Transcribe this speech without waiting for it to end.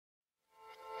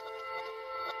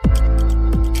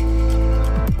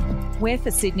We're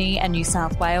for Sydney and New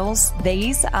South Wales.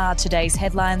 These are today's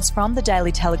headlines from the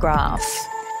Daily Telegraph.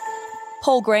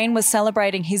 Paul Green was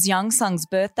celebrating his young son's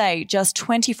birthday just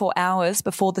 24 hours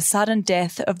before the sudden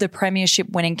death of the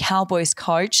premiership-winning Cowboys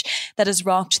coach that has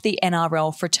rocked the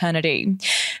NRL fraternity.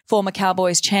 Former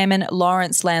Cowboys chairman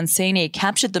Lawrence Lancini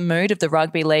captured the mood of the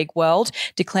rugby league world,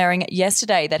 declaring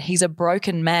yesterday that he's a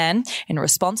broken man in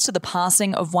response to the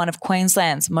passing of one of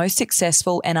Queensland's most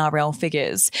successful NRL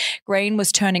figures. Green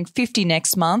was turning 50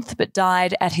 next month, but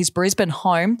died at his Brisbane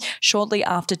home shortly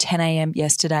after 10 a.m.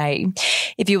 yesterday.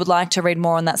 If you would like to read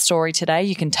more on that story today,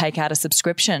 you can take out a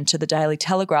subscription to the Daily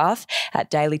Telegraph at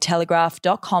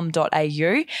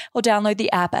dailytelegraph.com.au or download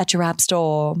the app at your app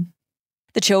store.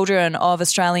 The children of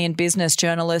Australian business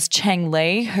journalist Cheng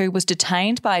Li, who was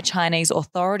detained by Chinese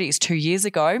authorities 2 years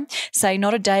ago, say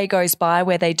not a day goes by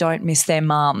where they don't miss their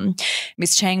mum.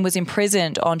 Miss Cheng was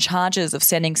imprisoned on charges of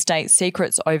sending state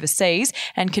secrets overseas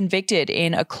and convicted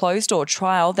in a closed-door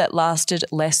trial that lasted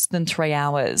less than 3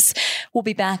 hours. We'll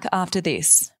be back after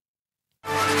this.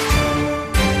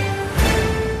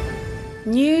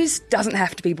 News doesn't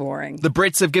have to be boring. The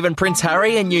Brits have given Prince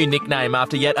Harry a new nickname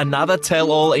after yet another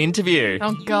tell-all interview.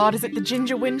 Oh God, is it the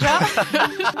Ginger Whinger?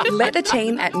 Let the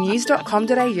team at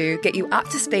news.com.au get you up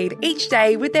to speed each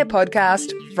day with their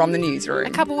podcast, From the Newsroom.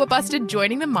 A couple were busted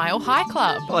joining the Mile High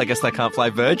Club. Well, I guess they can't fly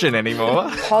Virgin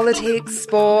anymore. Politics,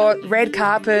 sport, red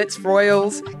carpets,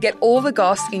 royals. Get all the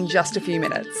goss in just a few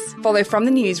minutes. Follow From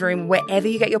the Newsroom wherever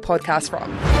you get your podcast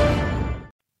from.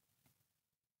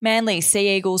 Manly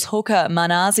Sea Eagles hooker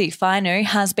Manazi Fainu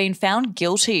has been found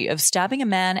guilty of stabbing a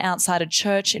man outside a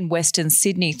church in Western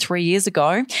Sydney 3 years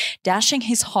ago, dashing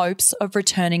his hopes of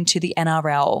returning to the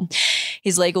NRL.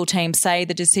 His legal team say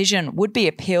the decision would be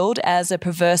appealed as a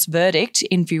perverse verdict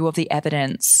in view of the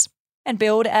evidence. And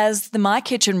billed as the My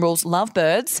Kitchen Rules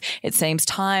lovebirds, it seems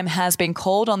time has been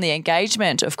called on the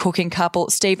engagement of cooking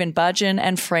couple Stephen Budgeon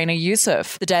and Farina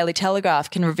Yusuf. The Daily Telegraph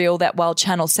can reveal that while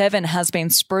Channel 7 has been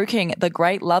spruiking the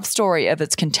great love story of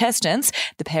its contestants,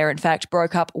 the pair in fact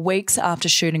broke up weeks after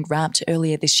shooting Wrapped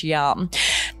earlier this year.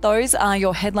 Those are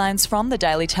your headlines from the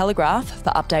Daily Telegraph. For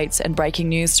updates and breaking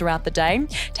news throughout the day,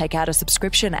 take out a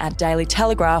subscription at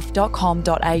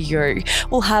dailytelegraph.com.au.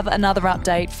 We'll have another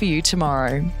update for you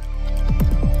tomorrow.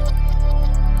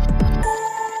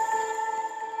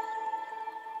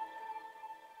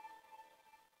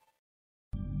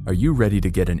 Are you ready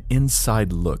to get an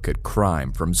inside look at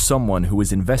crime from someone who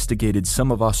has investigated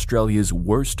some of Australia's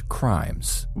worst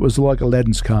crimes? It was like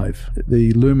Aladdin's Cave.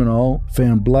 The luminol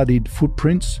found bloodied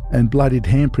footprints and bloodied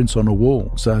handprints on a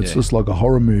wall, so it's just like a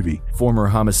horror movie. Former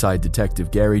homicide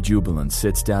detective Gary Jubilant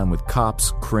sits down with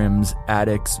cops, crims,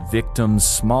 addicts, victims,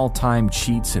 small-time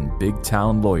cheats, and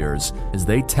big-town lawyers as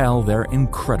they tell their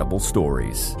incredible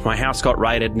stories. My house got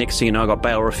raided. Next thing you know, I got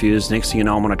bail refused. Next thing you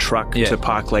know, I'm on a truck to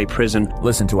Parklea Prison.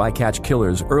 Listen to I Catch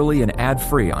Killers early and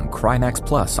ad-free on Crimex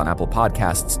Plus on Apple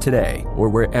Podcasts today or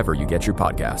wherever you get your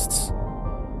podcasts.